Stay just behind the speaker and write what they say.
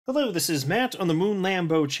Hello, this is Matt on the Moon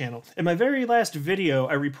Lambo channel. In my very last video,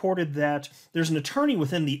 I reported that there's an attorney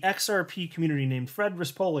within the XRP community named Fred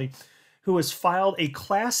Rispoli who has filed a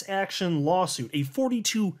class action lawsuit, a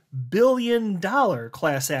 $42 billion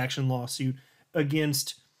class action lawsuit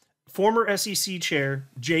against former SEC Chair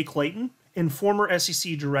Jay Clayton and former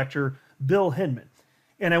SEC Director Bill Hinman.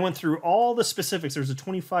 And I went through all the specifics. There's a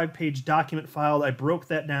 25-page document filed. I broke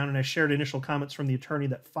that down and I shared initial comments from the attorney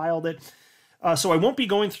that filed it. So I won't be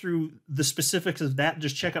going through the specifics of that.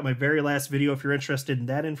 Just check out my very last video if you're interested in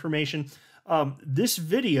that information. This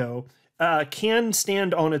video can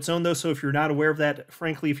stand on its own, though, so if you're not aware of that,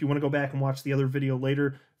 frankly, if you want to go back and watch the other video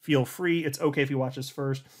later, feel free. It's okay if you watch this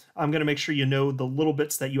first. I'm going to make sure you know the little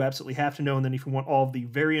bits that you absolutely have to know, and then if you want all of the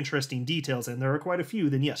very interesting details, and there are quite a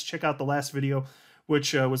few, then yes, check out the last video,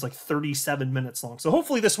 which was like 37 minutes long. So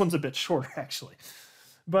hopefully this one's a bit shorter, actually.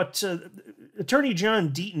 But Attorney John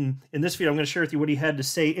Deaton, in this video, I'm going to share with you what he had to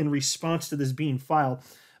say in response to this being filed.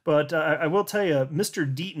 But I will tell you, Mr.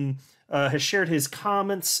 Deaton has shared his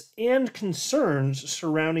comments and concerns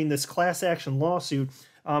surrounding this class action lawsuit.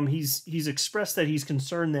 He's expressed that he's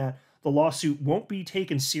concerned that the lawsuit won't be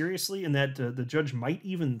taken seriously and that the judge might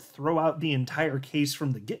even throw out the entire case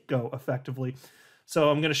from the get-go, effectively.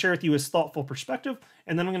 So I'm going to share with you his thoughtful perspective,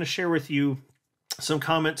 and then I'm going to share with you some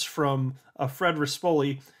comments from Fred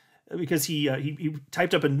Rispoli, because he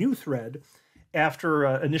typed up a new thread after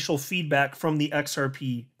initial feedback from the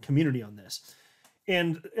XRP community on this.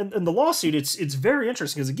 And the lawsuit, it's very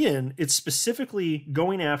interesting because, again, it's specifically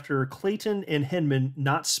going after CLAYTON and HINMAN,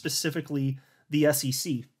 not specifically the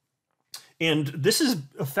SEC. And this is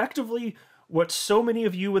effectively what so many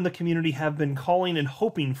of you in the community have been calling and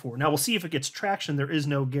hoping for. Now, we'll see if it gets traction. There is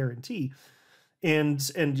no guarantee. And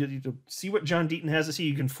you see what John Deaton has to say.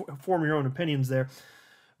 You can form your own opinions there.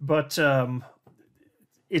 But I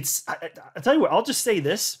tell you what, I'll just say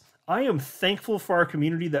this. I am thankful for our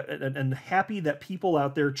community and happy that people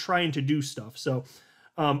out there trying to do stuff. So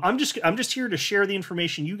I'm just here to share the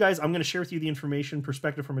information. You guys, I'm going to share with you the information,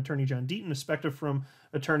 perspective from Attorney John Deaton, perspective from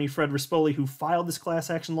Attorney Fred Rispoli, who filed this class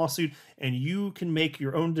action lawsuit, and you can make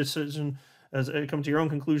your own decision, come to your own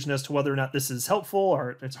conclusion as to whether or not this is helpful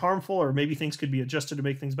or it's harmful, or maybe things could be adjusted to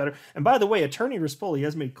make things better. And by the way, Attorney Rispoli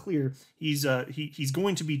has made clear he's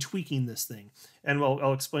going to be tweaking this thing, and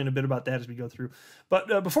I'll explain a bit about that as we go through.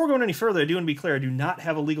 But before going any further, I do want to be clear: I do not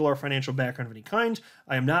have a legal or financial background of any kind.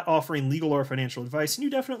 I am not offering legal or financial advice, and you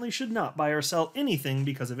definitely should not buy or sell anything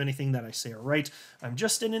because of anything that I say or write. I'm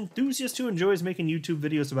just an enthusiast who enjoys making YouTube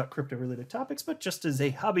videos about crypto-related topics, but just as a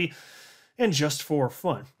hobby and just for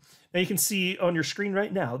fun. Now you can see on your screen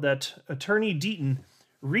right now that Attorney Deaton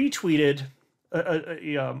retweeted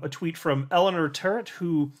a tweet from Eleanor Turret,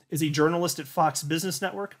 who is a journalist at Fox Business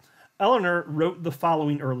Network. Eleanor wrote the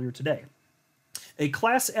following earlier today. A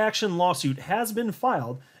class action lawsuit has been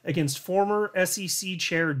filed against former SEC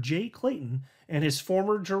Chair Jay Clayton and his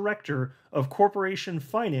former Director of Corporation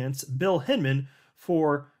Finance, Bill Hinman,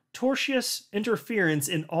 for tortious interference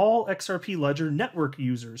in all XRP Ledger network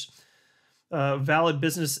users. Valid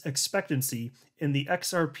business expectancy in the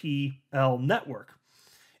XRPL network.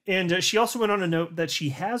 And she also went on to note that she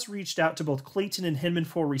has reached out to both CLAYTON and HINMAN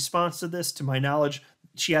for a response to this. To my knowledge,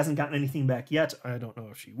 she hasn't gotten anything back yet. I don't know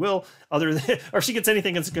if she will, or if she gets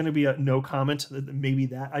anything, it's going to be a no comment. Maybe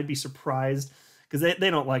that. I'd be surprised, because they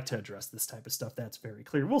don't like to address this type of stuff. That's very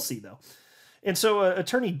clear. We'll see, though. And so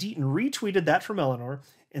Attorney Deaton retweeted that from Eleanor,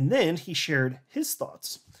 and then he shared his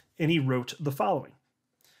thoughts, and he wrote the following.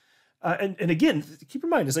 And again, keep in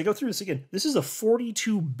mind, as I go through this again, this is a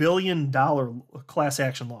 $42 billion class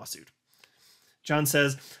action lawsuit. John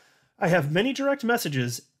says, I have many direct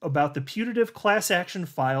messages about the putative class action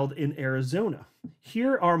filed in Arizona.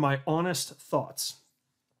 Here are my honest thoughts.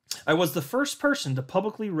 I was the first person to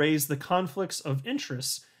publicly raise the conflicts of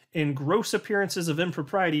interests and gross appearances of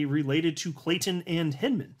impropriety related to CLAYTON and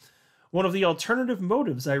HINMAN. One of the alternative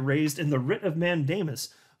motives I raised in the writ of mandamus,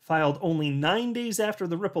 filed only 9 days after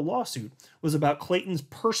the Ripple lawsuit, was about Clayton's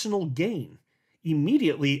personal gain.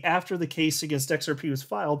 Immediately after the case against XRP was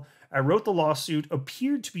filed, I wrote the lawsuit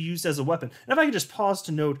appeared to be used as a weapon. And if I could just pause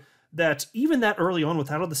to note that even that early on,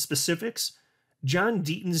 without all the specifics, John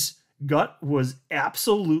Deaton's gut was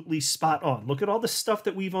absolutely spot on. Look at all the stuff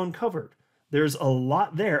that we've uncovered. There's a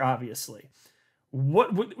lot there, obviously. What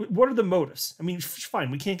are the motives? I mean, fine,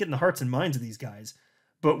 we can't get in the hearts and minds of these guys,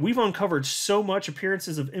 but we've uncovered so much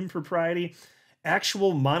appearances of impropriety,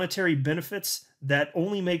 actual monetary benefits that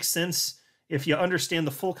only make sense if you understand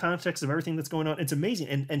the full context of everything that's going on. It's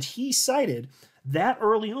amazing. And he cited that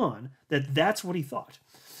early on that's what he thought.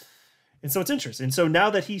 And so it's interesting. And so now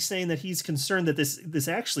that he's saying that he's concerned that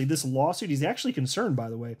this lawsuit, he's actually concerned, by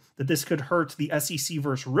the way, that this could hurt the SEC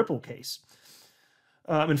versus Ripple case.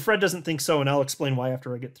 And Fred doesn't think so, and I'll explain why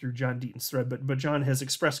after I get through John Deaton's thread. But John has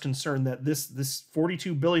expressed concern that this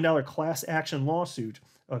 $42 billion class action lawsuit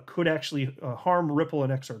could actually harm Ripple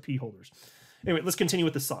and XRP holders. Anyway, let's continue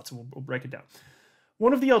with the thoughts, and we'll break it down.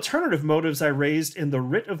 One of the alternative motives I raised in the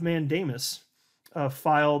writ of mandamus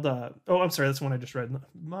filed... oh, I'm sorry, that's the one I just read.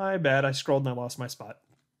 My bad, I scrolled and I lost my spot.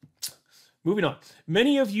 Moving on.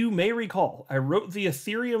 Many of you may recall I wrote the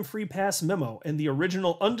Ethereum Free Pass memo and the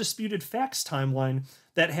original Undisputed Facts timeline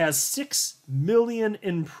that has 6 million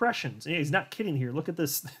impressions. Yeah, he's not kidding here. Look at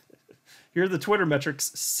this. Here are the Twitter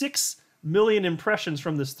metrics. 6 million impressions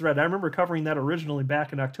from this thread. I remember covering that originally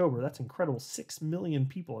back in October. That's incredible. 6 million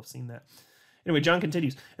people have seen that. Anyway, John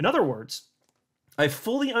continues. In other words, I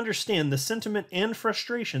fully understand the sentiment and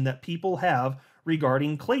frustration that people have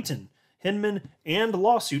regarding CLAYTON, HINMAN, and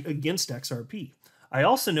lawsuit against XRP. I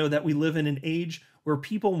also know that we live in an age where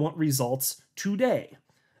people want results today.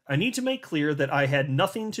 I need to make clear that I had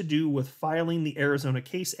nothing to do with filing the Arizona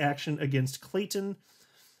case action against CLAYTON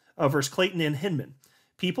versus CLAYTON and HINMAN.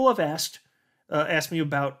 People have asked me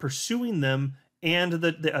about pursuing them and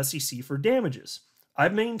the SEC for damages.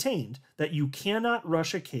 I've maintained that you cannot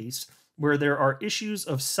rush a case where there are issues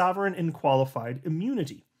of sovereign and qualified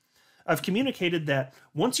immunity. I've communicated that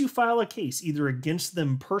once you file a case either against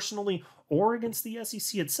them personally or against the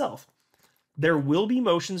SEC itself, there will be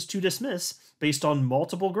motions to dismiss based on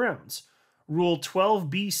multiple grounds. Rule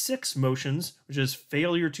 12b-6 motions, which is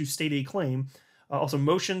failure to state a claim, also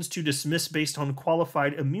motions to dismiss based on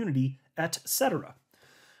qualified immunity, etc.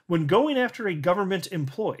 When going after a government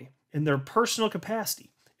employee in their personal capacity,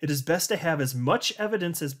 it is best to have as much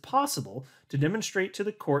evidence as possible to demonstrate to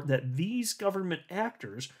the court that these government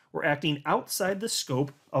actors were acting outside the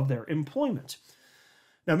scope of their employment.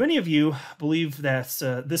 Now, many of you believe that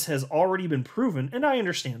this has already been proven, and I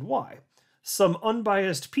understand why. Some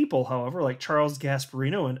unbiased people, however, like Charles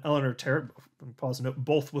Gasparino and Eleanor Terrett, pause a note,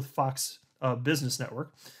 both with Fox Business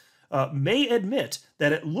Network, may admit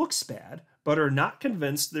that it looks bad, but are not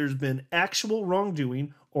convinced there's been actual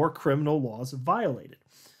wrongdoing or criminal laws violated.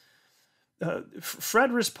 Fred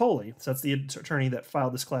Rispoli, so that's the attorney that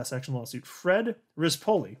filed this class action lawsuit, Fred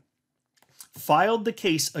Rispoli filed the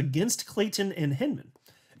case against CLAYTON and HINMAN.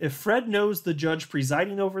 If Fred knows the judge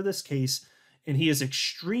presiding over this case, and he is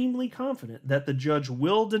extremely confident that the judge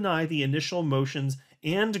will deny the initial motions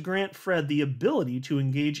and grant Fred the ability to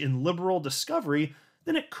engage in liberal discovery,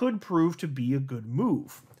 then it could prove to be a good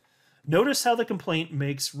move. Notice how the complaint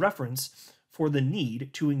makes reference for the need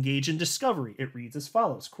to engage in discovery. It reads as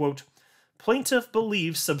follows, quote, plaintiff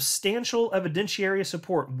believes substantial evidentiary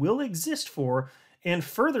support will exist for and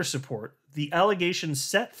further support the allegations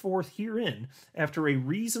set forth herein after a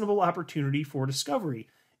reasonable opportunity for discovery,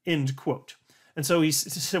 end quote. And so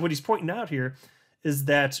what he's pointing out here is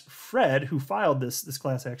that Fred, who filed this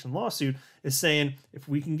class action lawsuit, is saying if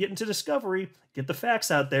we can get into discovery, get the facts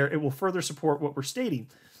out there, it will further support what we're stating.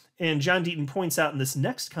 And John Deaton points out in this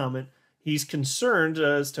next comment, he's concerned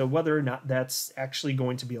as to whether or not that's actually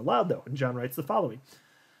going to be allowed, though. And John writes the following.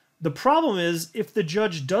 The problem is if the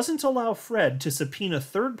judge doesn't allow Fred to subpoena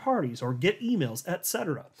third parties or get emails,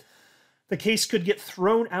 etc., the case could get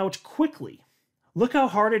thrown out quickly. Look how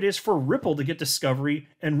hard it is for Ripple to get discovery,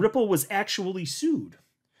 and Ripple was actually sued.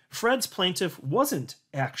 Fred's plaintiff wasn't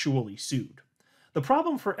actually sued. The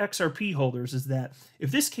problem for XRP holders is that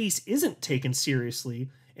if this case isn't taken seriously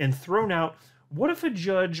and thrown out, what if a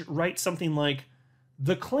judge writes something like,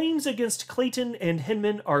 the claims against CLAYTON and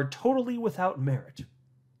HINMAN are totally without merit?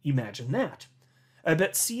 Imagine that. I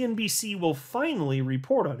bet CNBC will finally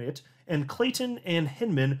report on it, and CLAYTON and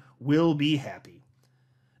HINMAN will be happy.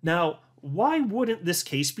 Now, why wouldn't this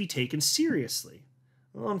case be taken seriously?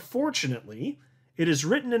 Well, unfortunately, it is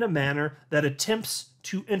written in a manner that attempts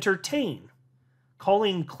to entertain.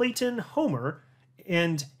 Calling CLAYTON Homer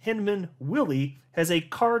and HINMAN Willie has a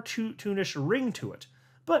cartoonish ring to it,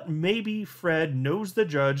 but maybe Fred knows the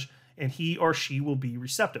judge and he or she will be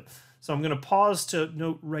receptive. So I'm going to pause to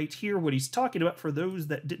note right here what he's talking about for those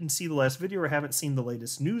that didn't see the last video or haven't seen the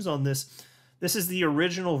latest news on this. This is the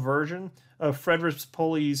original version of Fred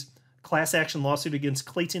Rispoli's class action lawsuit against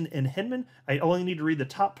CLAYTON and HINMAN. I only need to read the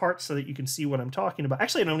top part so that you can see what I'm talking about.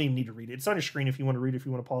 Actually, I don't even need to read it. It's on your screen if you want to read it, if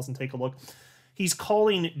you want to pause and take a look. He's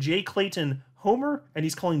calling J. CLAYTON Homer, and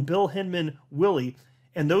he's calling Bill HINMAN Willie,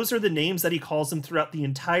 and those are the names that he calls them throughout the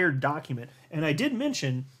entire document. And I did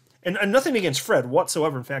mention And nothing against Fred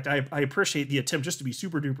whatsoever. In fact, I appreciate the attempt, just to be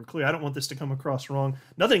super duper clear. I don't want this to come across wrong.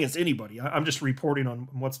 Nothing against anybody. I'm just reporting on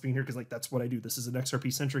what's being here because, like, that's what I do. This is an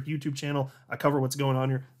XRP-centric YouTube channel. I cover what's going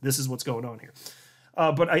on here. This is what's going on here.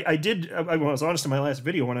 But I was honest in my last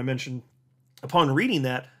video when I mentioned, upon reading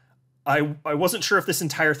that, I wasn't sure if this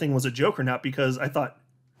entire thing was a joke or not, because I thought,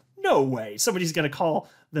 no way, somebody's going to call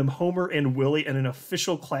them Homer and Willie in an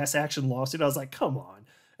official class action lawsuit. I was like, come on.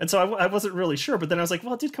 And so I wasn't really sure, but then I was like,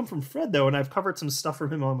 well, it did come from Fred, though, and I've covered some stuff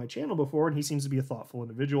from him on my channel before, and he seems to be a thoughtful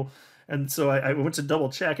individual. And so I went to double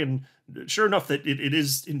check, and sure enough, that it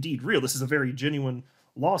is indeed real. This is a very genuine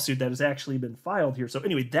lawsuit that has actually been filed here. So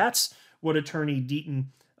anyway, that's what Attorney Deaton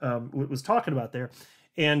was talking about there.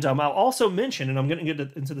 And I'll also mention, and I'm going to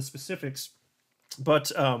get into the specifics, but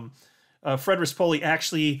Fred Rispoli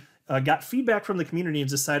actually got feedback from the community and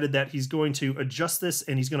decided that he's going to adjust this,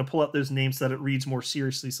 and he's going to pull out those names so that it reads more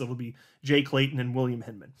seriously. So it'll be Jay Clayton and William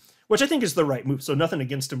Hinman, which I think is the right move. So nothing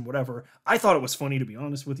against him, whatever. I thought it was funny, to be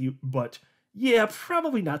honest with you, but yeah,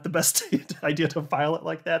 probably not the best idea to file it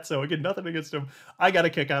like that. So again, nothing against him. I got a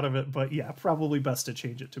kick out of it, but yeah, probably best to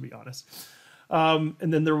change it, to be honest. And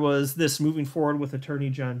then there was this moving forward with Attorney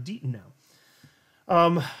John Deaton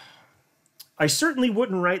now. I certainly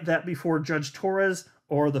wouldn't write that before Judge Torres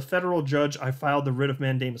or the federal judge I filed the writ of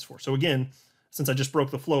mandamus for. So again, since I just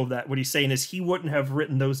broke the flow of that, what he's saying is he wouldn't have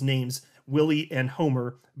written those names, Willie and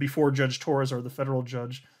Homer, before Judge Torres or the federal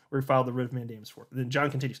judge where he filed the writ of mandamus for. Then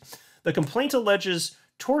John continues. The complaint alleges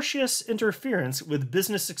tortious interference with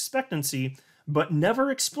business expectancy, but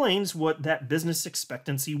never explains what that business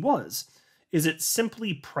expectancy was. Is it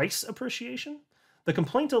simply price appreciation? The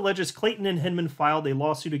complaint alleges Clayton and Hinman filed a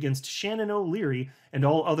lawsuit against Shannon O'Leary and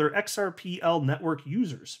all other XRPL network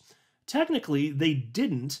users. Technically, they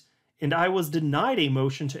didn't, and I was denied a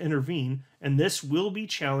motion to intervene, and this will be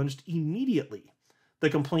challenged immediately.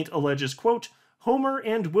 The complaint alleges, quote, Homer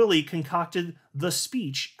and Willie concocted the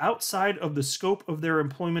speech outside of the scope of their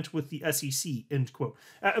employment with the SEC, end quote.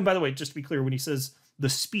 And by the way, just to be clear, when he says the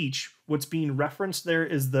speech, what's being referenced there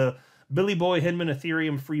is the Billy Boy Hinman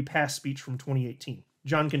Ethereum free pass speech from 2018.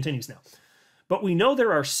 John continues now. But we know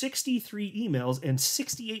there are 63 emails and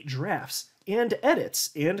 68 drafts and edits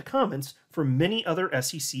and comments from many other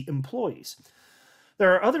SEC employees.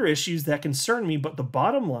 There are other issues that concern me, but the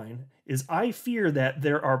bottom line is I fear that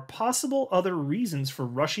there are possible other reasons for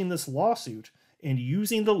rushing this lawsuit and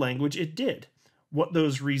using the language it did. What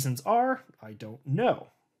those reasons are, I don't know.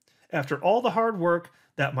 After all the hard work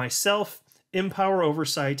that myself, Empower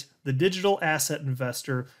Oversight, the Digital Asset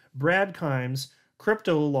Investor, Brad Kimes,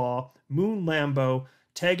 Crypto Law, Moon Lambo,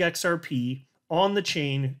 Tag XRP, On the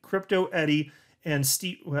Chain, Crypto Eddie, and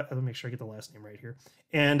Steve, let me make sure I get the last name right here,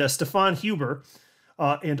 and Stefan Huber,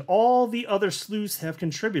 and all the other sleuths have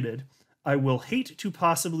contributed, I will hate to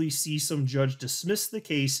possibly see some judge dismiss the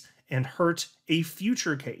case and hurt a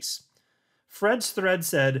future case. Fred's thread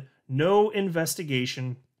said, no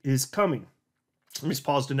investigation is coming. Let me just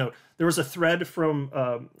pause to note. There was a thread from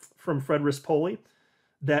Fred Rispoli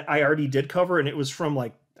that I already did cover, and it was from,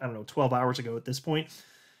 like, I don't know, 12 hours ago at this point.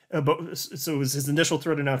 So it was his initial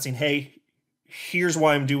thread announcing, hey, here's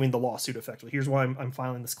why I'm doing the lawsuit effectively. Here's why I'm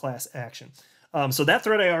filing this class action. So that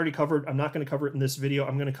thread I already covered. I'm not going to cover it in this video.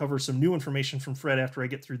 I'm going to cover some new information from Fred after I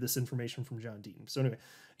get through this information from John Deaton. So anyway,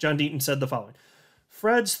 John Deaton said the following.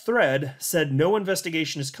 Fred's thread said no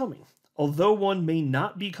investigation is coming. Although one may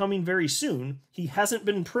not be coming very soon, he hasn't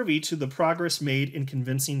been privy to the progress made in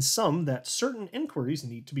convincing some that certain inquiries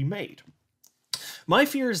need to be made. My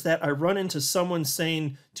fear is that I run into someone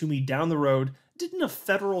saying to me down the road, didn't a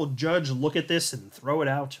federal judge look at this and throw it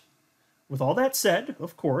out? With all that said,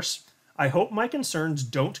 of course, I hope my concerns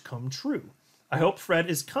don't come true. I hope Fred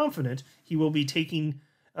is confident he will be taken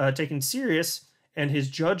serious and his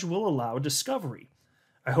judge will allow discovery.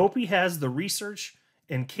 I hope he has the research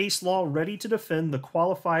and case law ready to defend the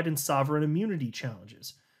qualified and sovereign immunity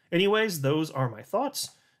challenges. Anyways, those are my thoughts.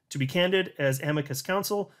 To be candid, as amicus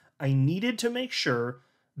counsel, I needed to make sure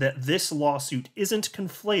that this lawsuit isn't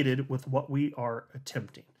conflated with what we are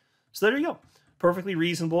attempting. So there you go. Perfectly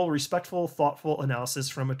reasonable, respectful, thoughtful analysis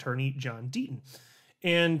from attorney John Deaton.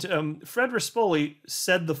 And Fred Rispoli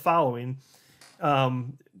said the following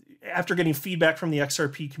after getting feedback from the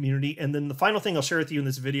XRP community. And then the final thing I'll share with you in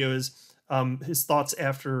this video is his thoughts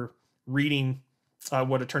after reading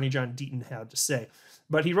what attorney John Deaton had to say.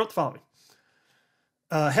 But he wrote the following.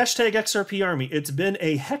 Hashtag XRP Army. It's been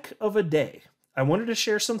a heck of a day. I wanted to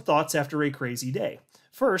share some thoughts after a crazy day.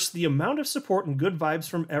 First, the amount of support and good vibes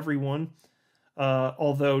from everyone,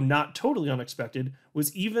 although not totally unexpected,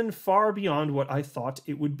 was even far beyond what I thought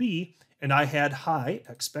it would be, and I had high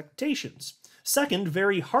expectations. Second,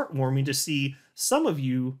 very heartwarming to see some of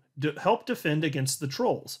you help defend against the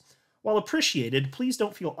trolls. While appreciated, please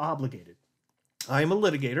don't feel obligated. I am a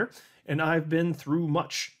litigator, and I've been through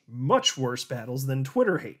much, much worse battles than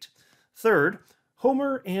Twitter hate. Third,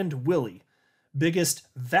 Homer and Willie. Biggest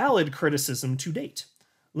valid criticism to date.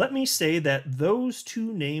 Let me say that those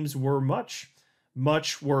two names were much,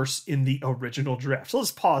 much worse in the original draft. So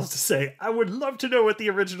let's pause to say, I would love to know what the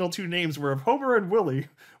original two names were if Homer and Willie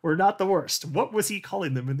were not the worst. What was he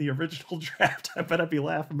calling them in the original draft? I bet I'd be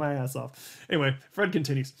laughing my ass off. Anyway, Fred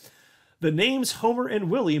continues. The names Homer and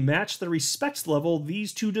Willie match the respect level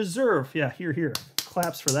these two deserve. Yeah, here.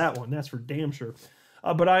 Claps for that one. That's for damn sure.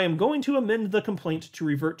 But I am going to amend the complaint to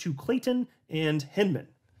revert to CLAYTON and HINMAN.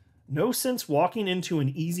 No sense walking into an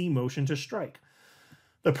easy motion to strike.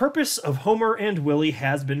 The purpose of Homer and Willie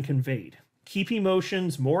has been conveyed. Keep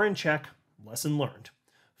emotions more in check, lesson learned.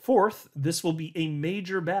 Fourth, this will be a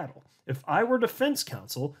major battle. If I were defense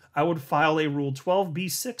counsel, I would file a Rule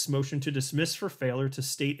 12b-6 motion to dismiss for failure to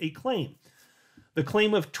state a claim. The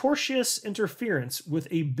claim of tortious interference with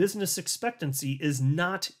a business expectancy is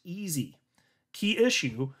not easy. Key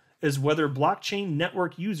issue is whether blockchain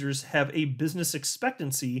network users have a business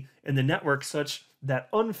expectancy in the network such that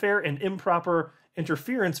unfair and improper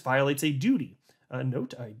interference violates a duty.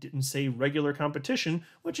 Note, I didn't say regular competition,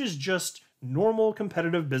 which is just normal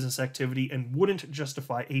competitive business activity and wouldn't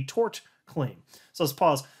justify a tort claim. So let's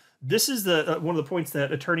pause. This is the one of the points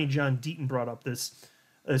that Attorney John Deaton brought up. This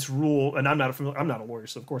rule, and I'm not a lawyer,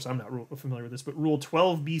 so of course I'm not familiar with this, but Rule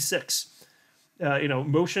 12b-6.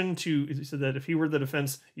 Motion to, so that if he were the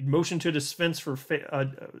defense, he'd motion to dismiss for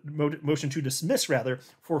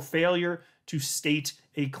failure to state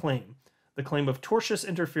a claim. The claim of tortious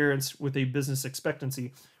interference with a business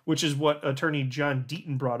expectancy, which is what Attorney John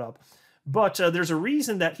Deaton brought up. But there's a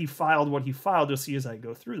reason that he filed what he filed. You'll see as I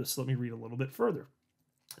go through this. Let me read a little bit further.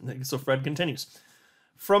 So Fred continues.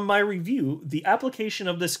 From my review, the application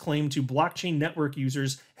of this claim to blockchain network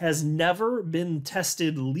users has never been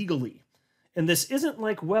tested legally. And this isn't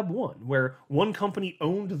like Web 1, where one company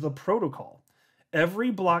owned the protocol.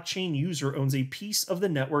 Every blockchain user owns a piece of the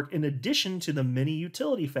network in addition to the many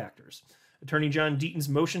utility factors. Attorney John Deaton's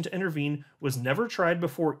motion to intervene was never tried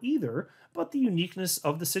before either, but the uniqueness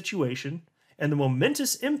of the situation and the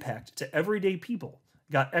momentous impact to everyday people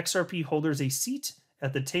got XRP holders a seat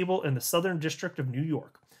at the table in the Southern District of New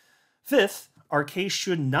York. Fifth, our case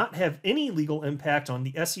should not have any legal impact on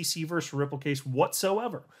the SEC versus Ripple case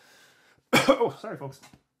whatsoever. Oh, sorry, folks.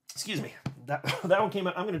 Excuse me. That one came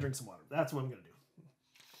out. I'm going to drink some water. That's what I'm going to do.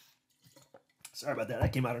 Sorry about that.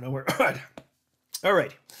 That came out of nowhere. All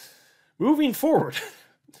right. Moving forward.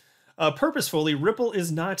 Purposefully, Ripple is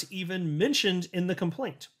not even mentioned in the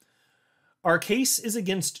complaint. Our case is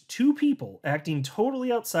against two people acting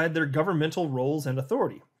totally outside their governmental roles and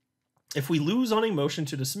authority. If we lose on a motion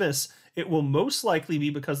to dismiss, it will most likely be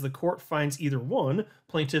because the court finds either one,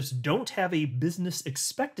 plaintiffs don't have a business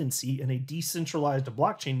expectancy in a decentralized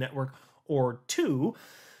blockchain network, or two,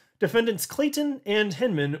 defendants CLAYTON and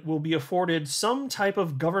HINMAN will be afforded some type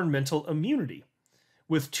of governmental immunity.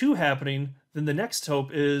 With two happening, then the next hope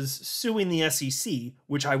is suing the SEC,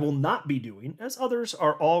 which I will not be doing, as others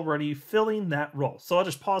are already filling that role. So I'll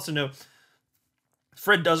just pause to note,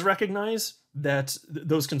 Fred does recognize that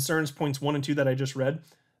those concerns, points 1 and 2 that I just read,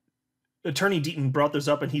 Attorney Deaton brought those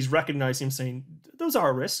up and he's recognized him saying, those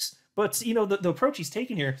are risks. But, the approach he's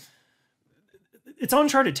taking here, it's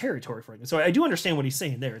uncharted territory for him. So I do understand what he's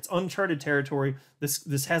saying there. It's uncharted territory.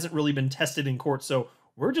 This hasn't really been tested in court, so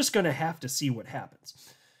we're just going to have to see what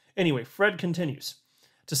happens. Anyway, Fred continues.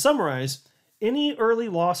 To summarize, any early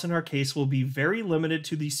loss in our case will be very limited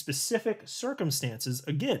to the specific circumstances.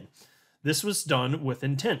 Again, this was done with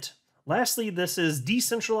intent. Lastly, this is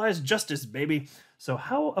decentralized justice, baby. So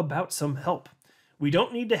how about some help? We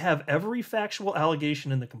don't need to have every factual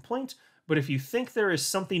allegation in the complaint, but if you think there is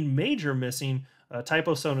something major missing,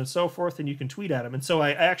 typo, so on and so forth, then you can tweet at him. And so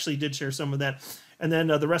I actually did share some of that. And then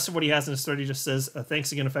the rest of what he has in his thread, he just says,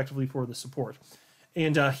 thanks again effectively for the support.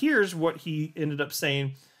 And here's what he ended up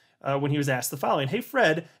saying when he was asked the following. Hey,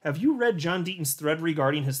 Fred, have you read John Deaton's thread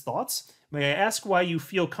regarding his thoughts? May I ask why you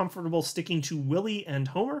feel comfortable sticking to Willie and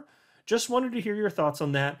Homer? Just wanted to hear your thoughts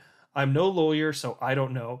on that. I'm no lawyer, so I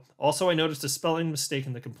don't know. Also, I noticed a spelling mistake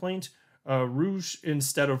in the complaint. Rouge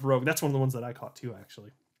instead of rogue. That's one of the ones that I caught too,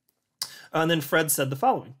 actually. And then Fred said the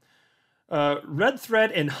following. Read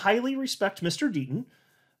thread and highly respect Mr. Deaton,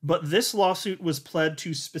 but this lawsuit was pled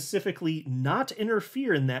to specifically not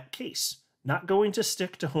interfere in that case. Not going to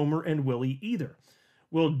stick to Homer and Willie either.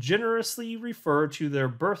 Will generously refer to their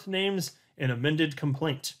birth names in amended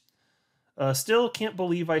complaint. Still can't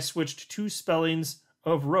believe I switched 2 spellings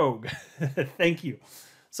of rogue. Thank you.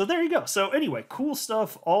 So there you go. So anyway, cool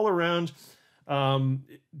stuff all around.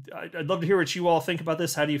 I'd love to hear what you all think about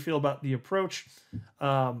this. How do you feel about the approach?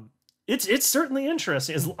 It's certainly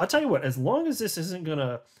interesting. I'll tell you what, as long as this isn't going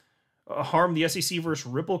to harm the SEC versus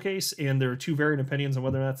Ripple case, and there are 2 varying opinions on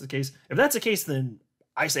whether or not that's the case. If that's the case, then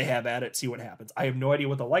I say have at it, see what happens. I have no idea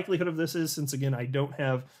what the likelihood of this is, since, again, I don't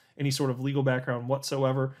have any sort of legal background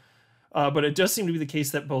whatsoever. But it does seem to be the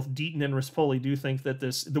case that both Deaton and Rispoli do think that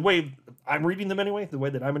this, the way I'm reading them anyway, the way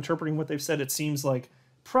that I'm interpreting what they've said, it seems like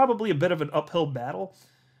probably a bit of an uphill battle.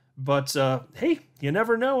 But hey, you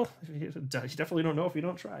never know. You definitely don't know if you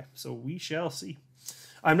don't try. So we shall see.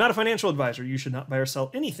 I'm not a financial advisor. You should not buy or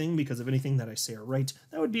sell anything because of anything that I say or write.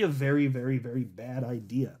 That would be a very, very, very bad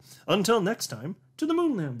idea. Until next time, to the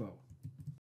moon, Lambo.